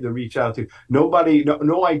 nobody to reach out to,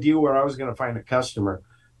 no idea where I was going to find a customer,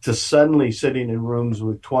 to suddenly sitting in rooms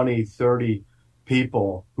with 20, 30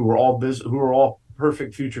 people who were all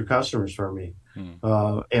perfect future customers for me.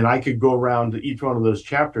 And I could go around to each one of those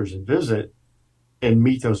chapters and visit and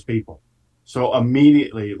meet those people. So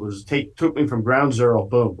immediately it took me from ground zero,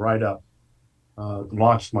 boom, right up,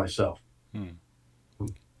 launched myself.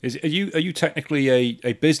 Are you technically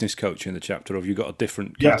a business coach in the chapter, or have you got a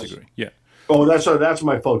different category? Yes. Yeah. Oh, that's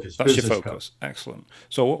my focus. That's your focus. Coach. Excellent.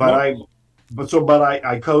 So, I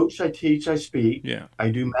coach, I teach, I speak. Yeah. I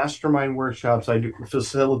do mastermind workshops. I do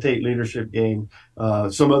facilitate leadership game,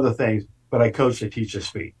 some other things. But I coach, I teach, I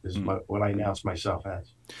speak. Is what I announce myself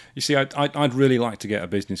as. You see, I'd really like to get a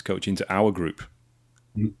business coach into our group,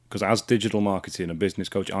 because as digital marketing, a business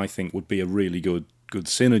coach, I think, would be a really good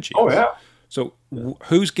synergy. Oh yeah. So,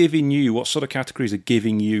 who's giving you? What sort of categories are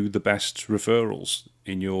giving you the best referrals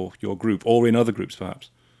in your group, or in other groups, perhaps?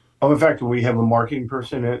 Oh, in fact, we have a marketing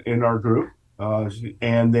person in our group,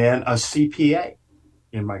 and then a CPA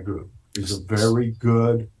in my group is a very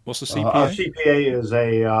good. What's the CPA? A CPA is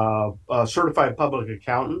a certified public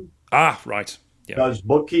accountant. Ah, right. Yeah. Does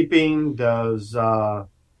bookkeeping, does your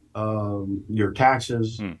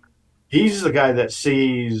taxes. He's the guy that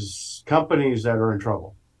sees companies that are in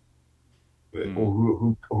trouble,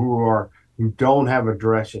 who don't have a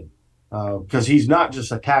direction, because he's not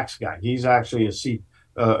just a tax guy. He's actually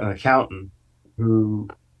an accountant who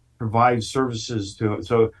provides services to it.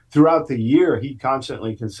 So throughout the year, he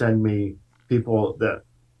constantly can send me people that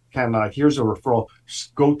kind of like, here's a referral,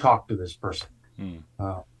 go talk to this person,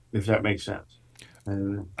 if that makes sense.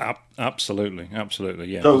 Absolutely,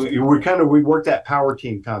 yeah. So we work that power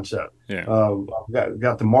team concept. Yeah.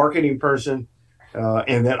 Got the marketing person,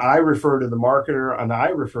 and then I refer to the marketer, and I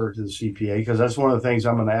refer to the CPA, because that's one of the things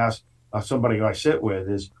I'm going to ask somebody who I sit with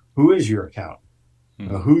is, who is your accountant?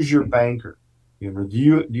 Who's your banker? Do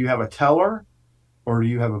you have a teller, or do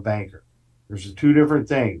you have a banker? There's two different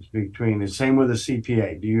things between the same with a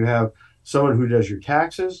CPA. Do you have someone who does your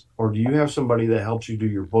taxes, or do you have somebody that helps you do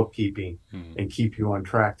your bookkeeping and keep you on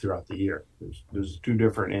track throughout the year? There's two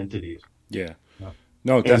different entities. Yeah.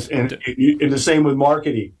 No, and the same with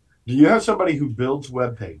marketing. Do you have somebody who builds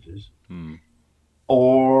web pages,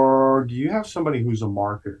 or do you have somebody who's a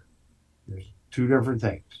marketer? There's two different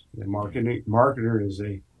things. The marketer is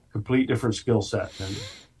a complete different skill set. And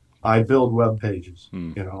I build web pages.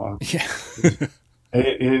 I'm my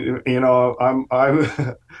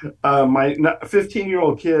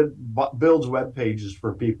 15-year-old kid builds web pages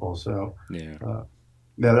for people. So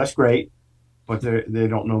that's great, but they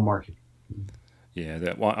don't know marketing.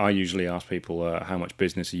 Yeah, I usually ask people, how much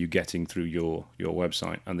business are you getting through your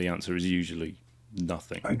website, and the answer is usually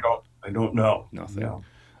nothing. I don't know. Nothing. No.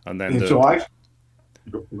 And then I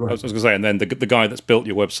was going to say, and then the guy that's built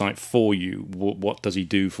your website for you, what does he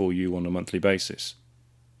do for you on a monthly basis?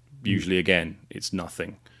 Usually, again, it's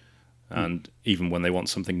nothing. And even when they want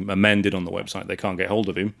something amended on the website, they can't get hold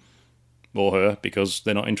of him or her because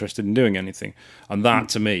they're not interested in doing anything. And that,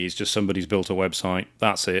 to me, is just somebody's built a website.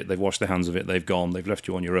 That's it. They've washed their hands of it. They've gone. They've left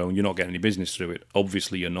you on your own. You're not getting any business through it.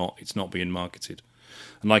 Obviously, you're not. It's not being marketed.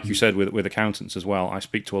 And like you said, with accountants as well, I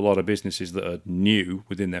speak to a lot of businesses that are new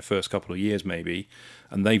within their first couple of years maybe,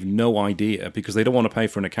 and they've no idea because they don't want to pay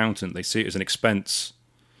for an accountant. They see it as an expense.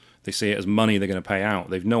 They see it as money they're going to pay out.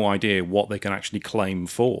 They've no idea what they can actually claim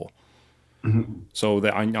for. So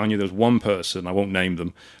I knew there was one person, I won't name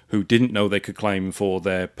them, who didn't know they could claim for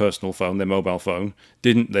their personal phone, their mobile phone,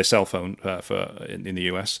 their cell phone in the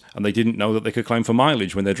US, and they didn't know that they could claim for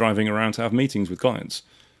mileage when they're driving around to have meetings with clients.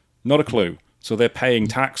 Not a clue. So they're paying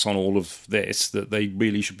tax on all of this that they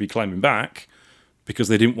really should be claiming back because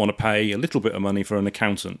they didn't want to pay a little bit of money for an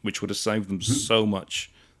accountant, which would have saved them so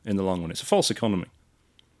much in the long run. It's a false economy.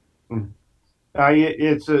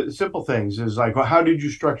 It's simple things. It's like, well, how did you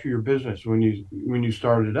structure your business when you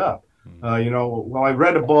started up? Well, I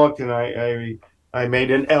read a book and I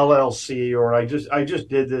made an LLC, or I just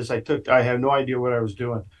did this. I had no idea what I was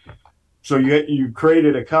doing. So you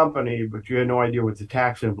created a company, but you had no idea what the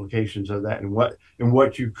tax implications of that and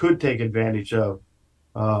what you could take advantage of,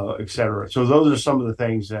 et cetera. So those are some of the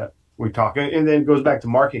things that we talk. And then it goes back to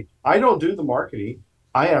marketing. I don't do the marketing.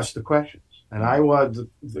 I ask the questions. And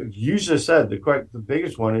you just said the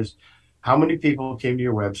biggest one is how many people came to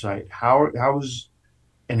your website? How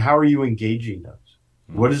are you engaging those?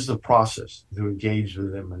 What is the process to engage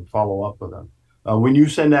with them and follow up with them? When you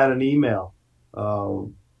send out an email,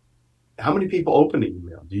 how many people open the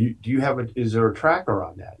email? Do you have is there a tracker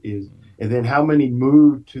on that? And then how many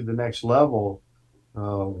move to the next level,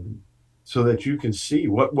 so that you can see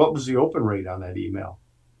what was the open rate on that email,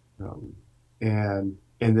 and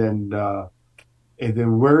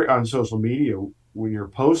then where on social media when you're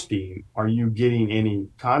posting, are you getting any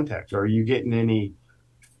context? Are you getting any,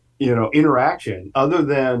 interaction other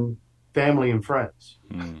than family and friends?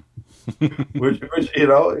 which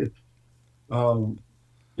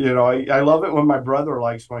I love it when my brother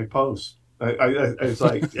likes my post. It's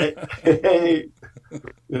like, hey,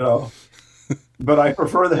 but I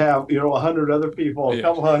prefer to have 100 other people, a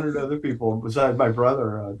couple hundred other people besides my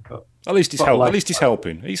brother. At least he's helping. At least he's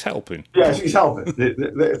helping. He's helping. Yes, he's helping.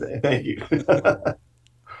 Thank you.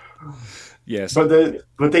 Yes, but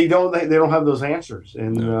they don't have those answers,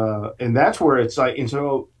 and that's where it's like. And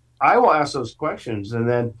so I will ask those questions, and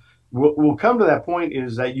then we'll come to that point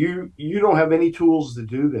is that you don't have any tools to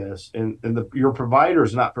do this, and your provider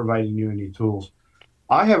is not providing you any tools.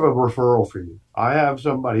 I have a referral for you. I have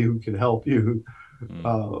somebody who can help you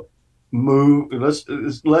move.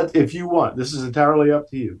 If you want. This is entirely up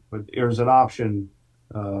to you. But there's an option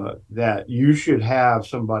that you should have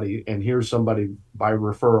somebody, and here's somebody by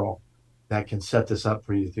referral that can set this up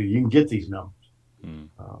for you. So you can get these numbers,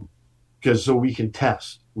 because so we can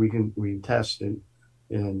test. We can test and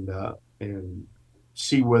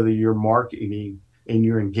see whether your marketing and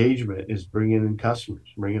your engagement is bringing in customers,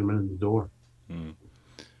 bringing them in the door.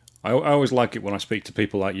 I always like it when I speak to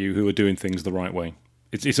people like you who are doing things the right way.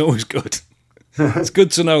 It's always good. It's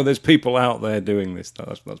good to know there's people out there doing this.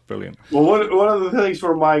 That's brilliant. Well, one of the things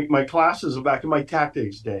for my classes back in my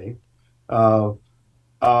tactics day, it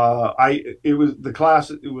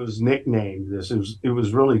was nicknamed this. It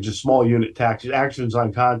was really just small unit tactics, actions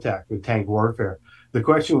on contact with tank warfare. The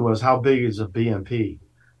question was, how big is a BMP?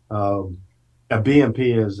 A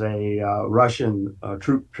BMP is a Russian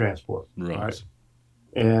troop transport. Right?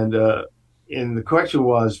 And the question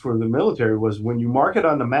was for the military was, when you mark it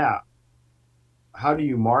on the map, how do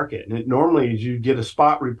you mark it? And it normally is you get a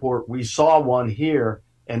spot report. We saw one here,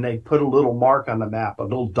 and they put a little mark on the map, a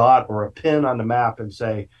little dot or a pin on the map, and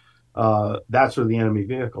say, that's where the enemy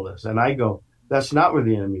vehicle is. And I go, that's not where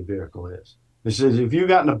the enemy vehicle is. It says, if you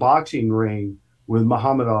got in a boxing ring with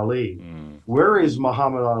Muhammad Ali, where is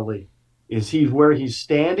Muhammad Ali? Is he where he's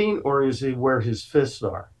standing, or is he where his fists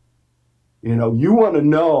are? You want to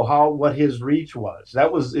know what his reach was.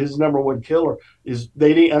 That was his number one killer. Is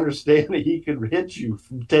they didn't understand that he could hit you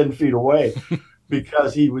from 10 feet away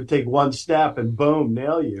because he would take one step and boom,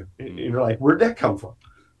 nail you. And you're like, where'd that come from?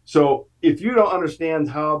 So if you don't understand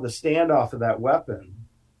how the standoff of that weapon,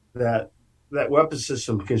 that weapon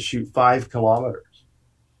system can shoot 5 kilometers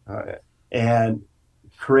and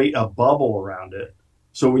create a bubble around it.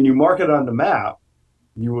 So when you mark it on the map,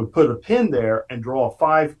 you would put a pin there and draw a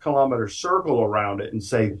 5-kilometer circle around it and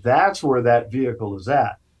say, that's where that vehicle is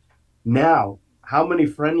at. Now, how many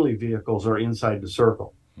friendly vehicles are inside the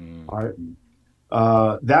circle? All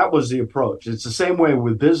right. That was the approach. It's the same way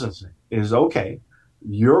with business. Is okay,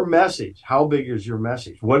 your message, how big is your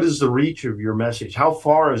message? What is the reach of your message? How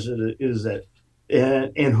far is it?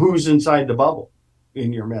 And who's inside the bubble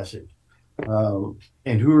in your message?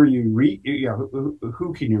 And who are you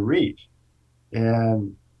who can you reach?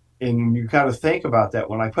 And and you kind of think about that.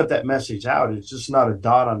 When I put that message out, it's just not a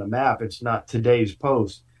dot on the map. It's not today's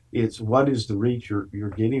post. It's what is the reach you're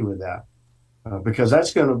getting with that, because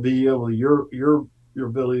that's going to be able your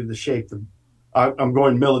ability to shape the. I'm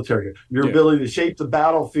going military. Your ability to shape the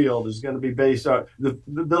battlefield is going to be based on the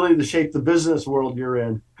ability to shape the business world you're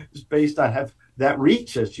in is based on that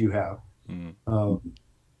reach that you have. So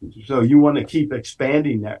you want to keep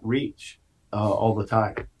expanding that reach all the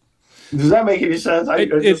time. Does that make any sense?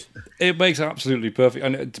 It makes absolutely perfect.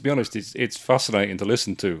 And to be honest, it's fascinating to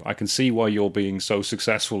listen to. I can see why you're being so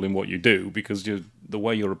successful in what you do, because the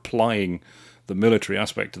way you're applying the military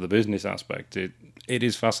aspect to the business aspect, it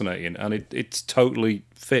is fascinating, and it totally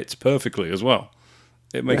fits perfectly as well.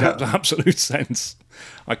 It makes absolute sense.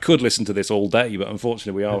 I could listen to this all day, but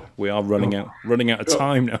unfortunately we are running out of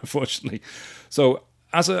time now, unfortunately. So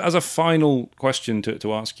as a final question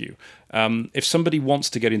to ask you, if somebody wants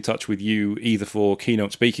to get in touch with you, either for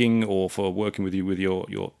keynote speaking or for working with you with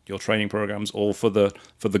your training programs, or for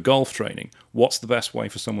the golf training, what's the best way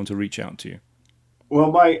for someone to reach out to you?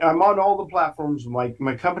 Well, I'm on all the platforms.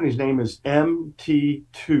 My company's name is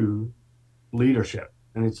MT2 Leadership,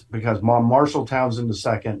 and it's because Marshall Townsend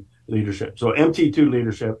II Leadership. So MT2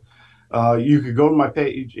 Leadership. You could go to my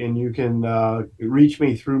page and you can reach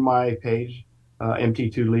me through my page,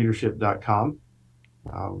 mt2leadership.com.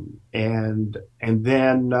 And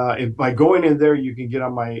then if by going in there, you can get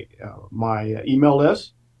on my email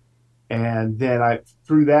list, and then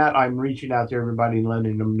through that I'm reaching out to everybody and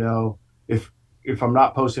letting them know if I'm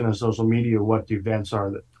not posting on social media what the events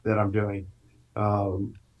are that I'm doing.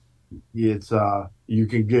 You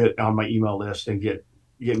can get on my email list and get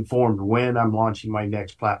informed when I'm launching my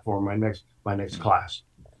next platform, my next class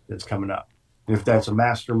that's coming up. If that's a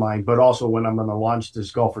mastermind, but also when I'm going to launch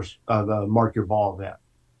this the Mark Your Ball event.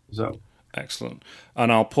 So excellent. And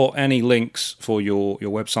I'll put any links for your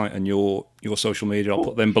website and your social media. I'll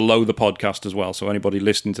put them below the podcast as well. So anybody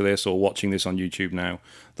listening to this or watching this on YouTube now,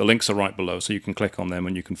 the links are right below, so you can click on them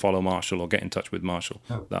and you can follow Marshall or get in touch with Marshall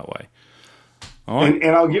that way. All right.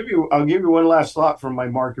 And I'll give you one last thought from my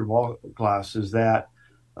Mark Your Ball class is that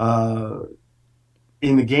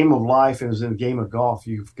in the game of life, as in the game of golf,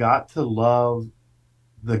 you've got to love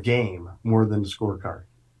the game more than the scorecard.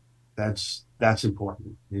 That's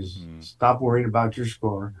important. Stop worrying about your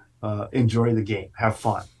score. Enjoy the game. Have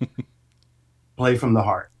fun. Play from the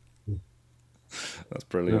heart. That's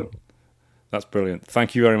brilliant. Yeah. That's brilliant.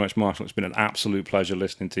 Thank you very much, Marshall. It's been an absolute pleasure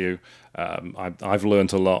listening to you. I've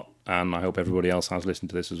learned a lot, and I hope everybody else has listened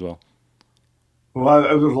to this as well. Well,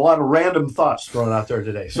 there was a lot of random thoughts thrown out there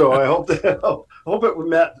today, so I hope it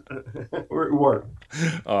met where it worked.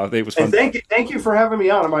 It was fun. And thank you for having me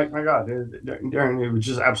on. My God, Darren, it was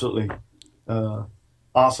just absolutely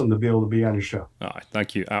awesome to be able to be on your show. All right,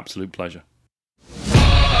 thank you. Absolute pleasure.